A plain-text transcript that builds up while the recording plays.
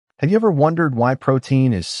Have you ever wondered why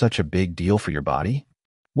protein is such a big deal for your body?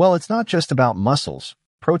 Well, it's not just about muscles.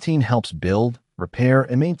 Protein helps build, repair,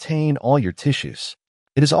 and maintain all your tissues.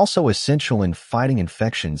 It is also essential in fighting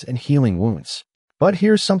infections and healing wounds. But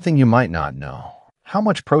here's something you might not know. How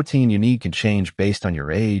much protein you need can change based on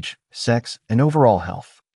your age, sex, and overall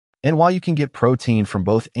health. And while you can get protein from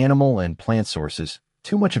both animal and plant sources,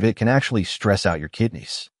 too much of it can actually stress out your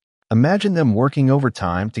kidneys. Imagine them working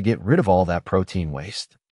overtime to get rid of all that protein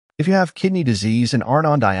waste. If you have kidney disease and aren't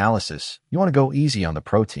on dialysis, you want to go easy on the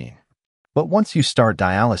protein. But once you start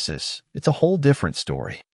dialysis, it's a whole different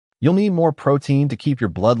story. You'll need more protein to keep your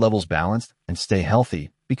blood levels balanced and stay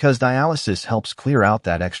healthy because dialysis helps clear out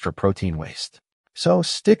that extra protein waste. So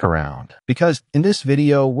stick around, because in this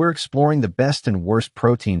video, we're exploring the best and worst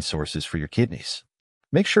protein sources for your kidneys.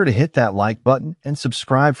 Make sure to hit that like button and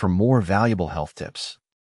subscribe for more valuable health tips.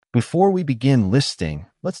 Before we begin listing,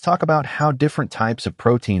 let's talk about how different types of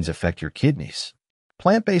proteins affect your kidneys.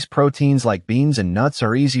 Plant-based proteins like beans and nuts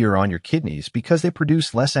are easier on your kidneys because they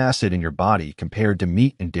produce less acid in your body compared to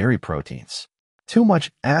meat and dairy proteins. Too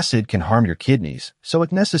much acid can harm your kidneys, so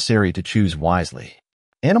it's necessary to choose wisely.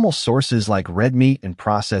 Animal sources like red meat and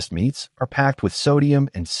processed meats are packed with sodium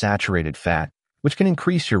and saturated fat, which can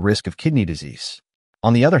increase your risk of kidney disease.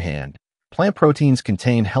 On the other hand, plant proteins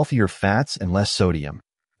contain healthier fats and less sodium,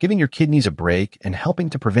 giving your kidneys a break and helping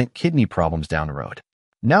to prevent kidney problems down the road.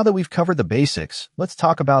 Now that we've covered the basics, let's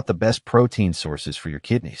talk about the best protein sources for your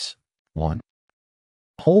kidneys. 1.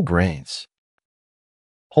 Whole grains.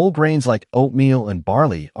 Whole grains like oatmeal and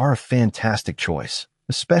barley are a fantastic choice,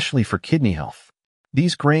 especially for kidney health.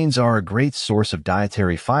 These grains are a great source of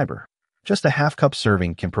dietary fiber. Just a half-cup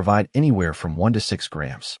serving can provide anywhere from 1 to 6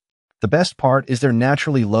 grams. The best part is they're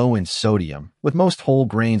naturally low in sodium, with most whole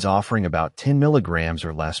grains offering about 10 milligrams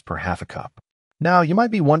or less per half a cup. Now, you might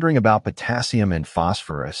be wondering about potassium and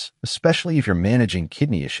phosphorus, especially if you're managing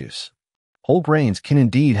kidney issues. Whole grains can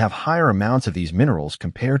indeed have higher amounts of these minerals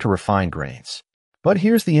compared to refined grains. But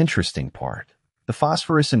here's the interesting part. The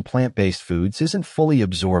phosphorus in plant-based foods isn't fully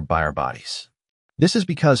absorbed by our bodies. This is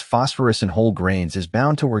because phosphorus in whole grains is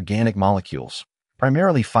bound to organic molecules,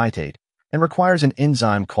 primarily phytate, and requires an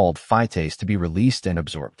enzyme called phytase to be released and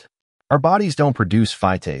absorbed. Our bodies don't produce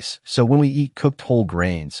phytase, so when we eat cooked whole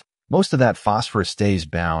grains, most of that phosphorus stays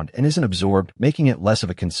bound and isn't absorbed, making it less of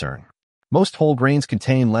a concern. Most whole grains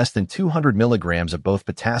contain less than 200 milligrams of both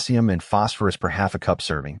potassium and phosphorus per half a cup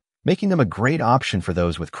serving, making them a great option for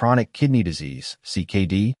those with chronic kidney disease,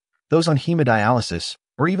 CKD, those on hemodialysis,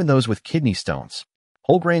 or even those with kidney stones.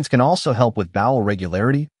 Whole grains can also help with bowel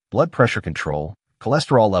regularity, blood pressure control,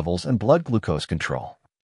 cholesterol levels, and blood glucose control.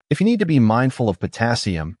 If you need to be mindful of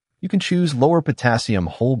potassium, you can choose lower potassium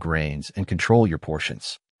whole grains and control your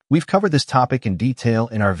portions. We've covered this topic in detail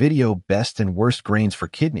in our video Best and Worst Grains for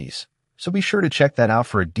Kidneys, so be sure to check that out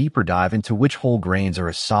for a deeper dive into which whole grains are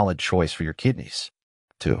a solid choice for your kidneys.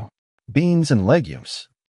 2. Beans and legumes.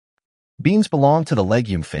 Beans belong to the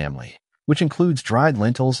legume family, which includes dried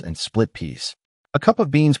lentils and split peas. A cup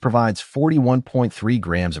of beans provides 41.3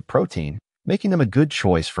 grams of protein, making them a good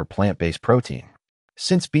choice for plant-based protein.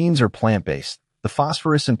 Since beans are plant-based, the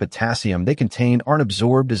phosphorus and potassium they contain aren't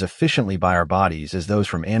absorbed as efficiently by our bodies as those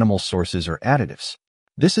from animal sources or additives.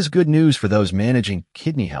 This is good news for those managing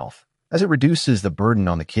kidney health, as it reduces the burden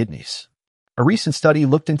on the kidneys. A recent study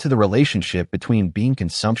looked into the relationship between bean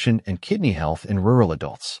consumption and kidney health in rural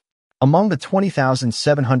adults. Among the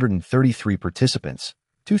 20,733 participants,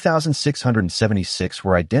 2,676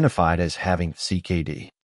 were identified as having CKD.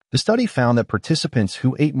 The study found that participants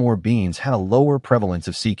who ate more beans had a lower prevalence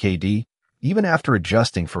of CKD, even after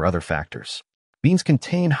adjusting for other factors. Beans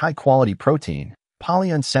contain high-quality protein,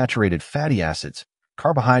 polyunsaturated fatty acids,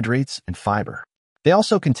 carbohydrates, and fiber. They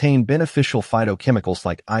also contain beneficial phytochemicals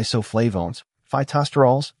like isoflavones,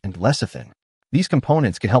 phytosterols, and lecithin. These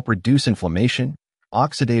components can help reduce inflammation,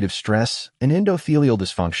 oxidative stress, and endothelial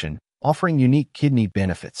dysfunction, offering unique kidney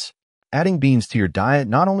benefits. Adding beans to your diet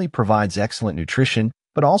not only provides excellent nutrition,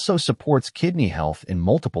 but also supports kidney health in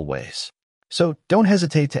multiple ways. So don't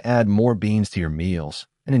hesitate to add more beans to your meals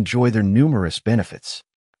and enjoy their numerous benefits.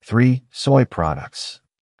 3. Soy products.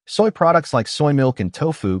 Soy products like soy milk and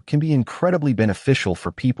tofu can be incredibly beneficial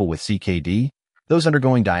for people with CKD, those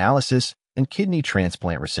undergoing dialysis, and kidney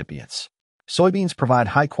transplant recipients. Soybeans provide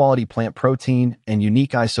high-quality plant protein and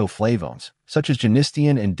unique isoflavones, such as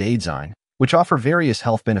genistein and daidzein, which offer various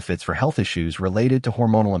health benefits for health issues related to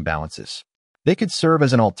hormonal imbalances. They could serve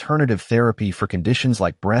as an alternative therapy for conditions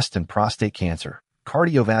like breast and prostate cancer,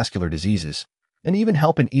 cardiovascular diseases, and even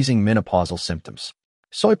help in easing menopausal symptoms.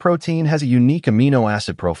 Soy protein has a unique amino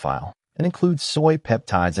acid profile, and includes soy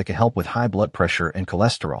peptides that can help with high blood pressure and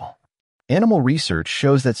cholesterol. Animal research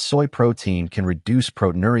shows that soy protein can reduce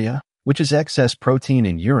proteinuria, which is excess protein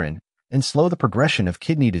in urine, and slow the progression of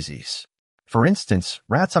kidney disease. For instance,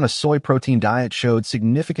 rats on a soy protein diet showed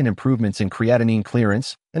significant improvements in creatinine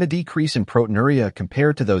clearance and a decrease in proteinuria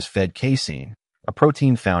compared to those fed casein, a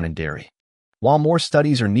protein found in dairy. While more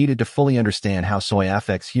studies are needed to fully understand how soy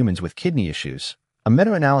affects humans with kidney issues, a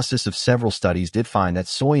meta-analysis of several studies did find that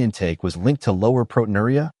soy intake was linked to lower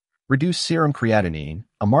proteinuria, reduced serum creatinine,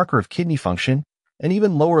 a marker of kidney function, and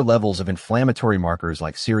even lower levels of inflammatory markers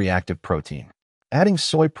like C-reactive protein. Adding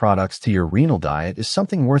soy products to your renal diet is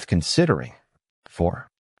something worth considering. 4.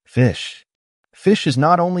 Fish. Fish is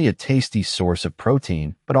not only a tasty source of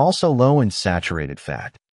protein, but also low in saturated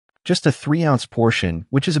fat. Just a 3-ounce portion,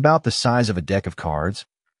 which is about the size of a deck of cards,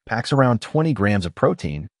 packs around 20 grams of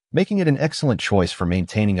protein, making it an excellent choice for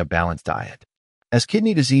maintaining a balanced diet. As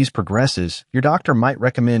kidney disease progresses, your doctor might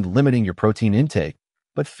recommend limiting your protein intake,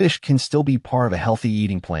 but fish can still be part of a healthy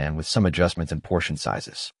eating plan with some adjustments in portion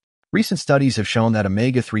sizes. Recent studies have shown that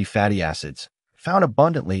omega-3 fatty acids, found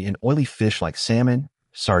abundantly in oily fish like salmon,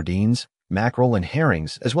 sardines, mackerel, and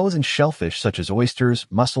herrings, as well as in shellfish such as oysters,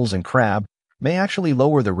 mussels, and crab, may actually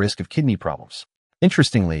lower the risk of kidney problems.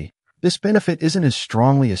 Interestingly, this benefit isn't as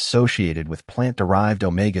strongly associated with plant-derived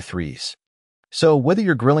omega-3s. So whether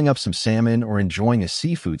you're grilling up some salmon or enjoying a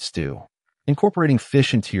seafood stew, incorporating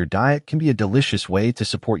fish into your diet can be a delicious way to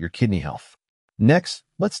support your kidney health. Next,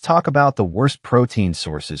 let's talk about the worst protein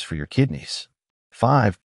sources for your kidneys.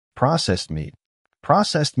 5. Processed meat.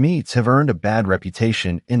 Processed meats have earned a bad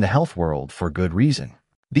reputation in the health world for good reason.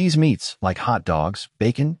 These meats, like hot dogs,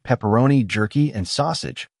 bacon, pepperoni, jerky, and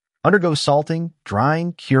sausage, undergo salting,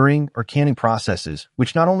 drying, curing, or canning processes,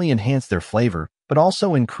 which not only enhance their flavor, but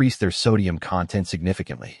also increase their sodium content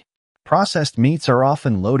significantly. Processed meats are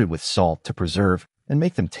often loaded with salt to preserve and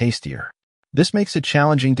make them tastier. This makes it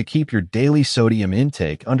challenging to keep your daily sodium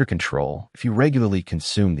intake under control if you regularly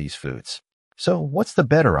consume these foods. So, what's the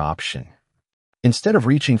better option? Instead of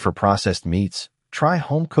reaching for processed meats, try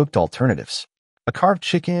home-cooked alternatives. A carved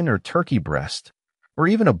chicken or turkey breast, or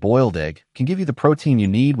even a boiled egg, can give you the protein you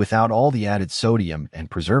need without all the added sodium and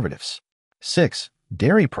preservatives. 6.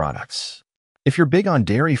 Dairy products. If you're big on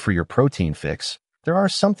dairy for your protein fix, there are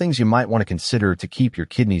some things you might want to consider to keep your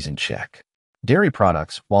kidneys in check. Dairy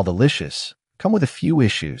products, while delicious, come with a few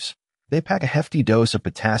issues. They pack a hefty dose of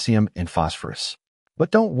potassium and phosphorus. But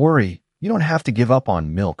don't worry, you don't have to give up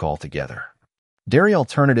on milk altogether. Dairy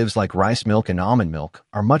alternatives like rice milk and almond milk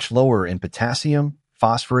are much lower in potassium,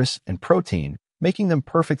 phosphorus, and protein, making them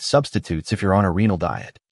perfect substitutes if you're on a renal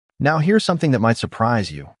diet. Now here's something that might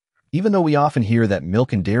surprise you. Even though we often hear that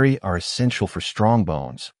milk and dairy are essential for strong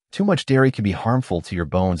bones, too much dairy can be harmful to your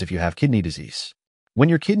bones if you have kidney disease. When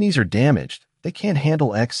your kidneys are damaged, they can't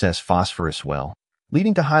handle excess phosphorus well,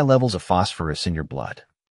 leading to high levels of phosphorus in your blood.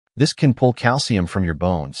 This can pull calcium from your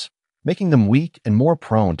bones, making them weak and more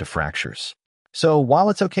prone to fractures. So while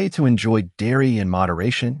it's okay to enjoy dairy in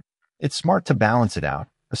moderation, it's smart to balance it out,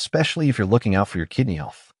 especially if you're looking out for your kidney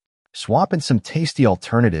health. Swap in some tasty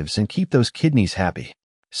alternatives and keep those kidneys happy.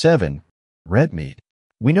 7. Red meat.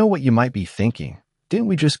 We know what you might be thinking. Didn't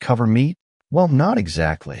we just cover meat? Well, not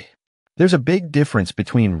exactly. There's a big difference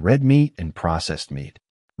between red meat and processed meat.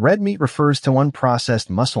 Red meat refers to unprocessed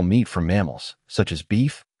muscle meat from mammals, such as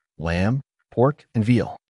beef, lamb, pork, and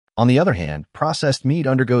veal. On the other hand, processed meat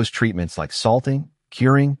undergoes treatments like salting,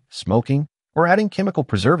 curing, smoking, or adding chemical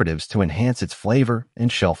preservatives to enhance its flavor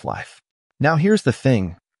and shelf life. Now here's the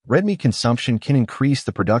thing. Red meat consumption can increase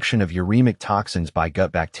the production of uremic toxins by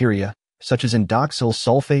gut bacteria, such as indoxyl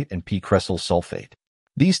sulfate and p-cresyl sulfate.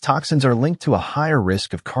 These toxins are linked to a higher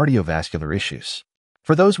risk of cardiovascular issues.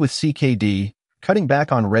 For those with CKD, cutting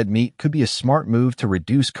back on red meat could be a smart move to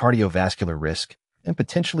reduce cardiovascular risk and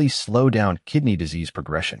potentially slow down kidney disease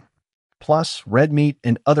progression. Plus, red meat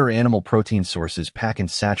and other animal protein sources pack in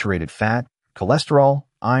saturated fat, cholesterol,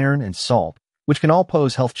 iron, and salt, which can all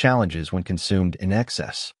pose health challenges when consumed in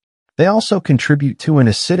excess. They also contribute to an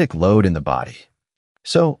acidic load in the body.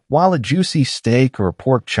 So, while a juicy steak or a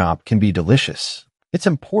pork chop can be delicious, it's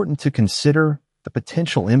important to consider the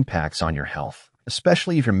potential impacts on your health,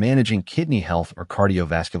 especially if you're managing kidney health or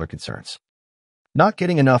cardiovascular concerns. Not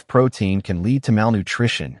getting enough protein can lead to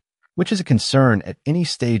malnutrition, which is a concern at any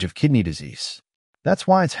stage of kidney disease. That's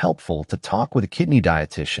why it's helpful to talk with a kidney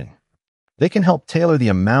dietitian. They can help tailor the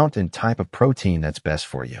amount and type of protein that's best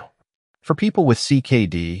for you. For people with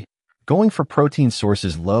CKD, going for protein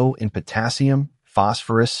sources low in potassium,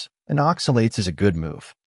 phosphorus, and oxalates is a good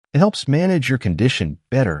move. It helps manage your condition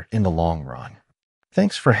better in the long run.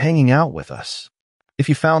 Thanks for hanging out with us. If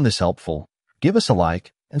you found this helpful, give us a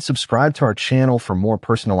like and subscribe to our channel for more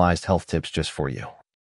personalized health tips just for you.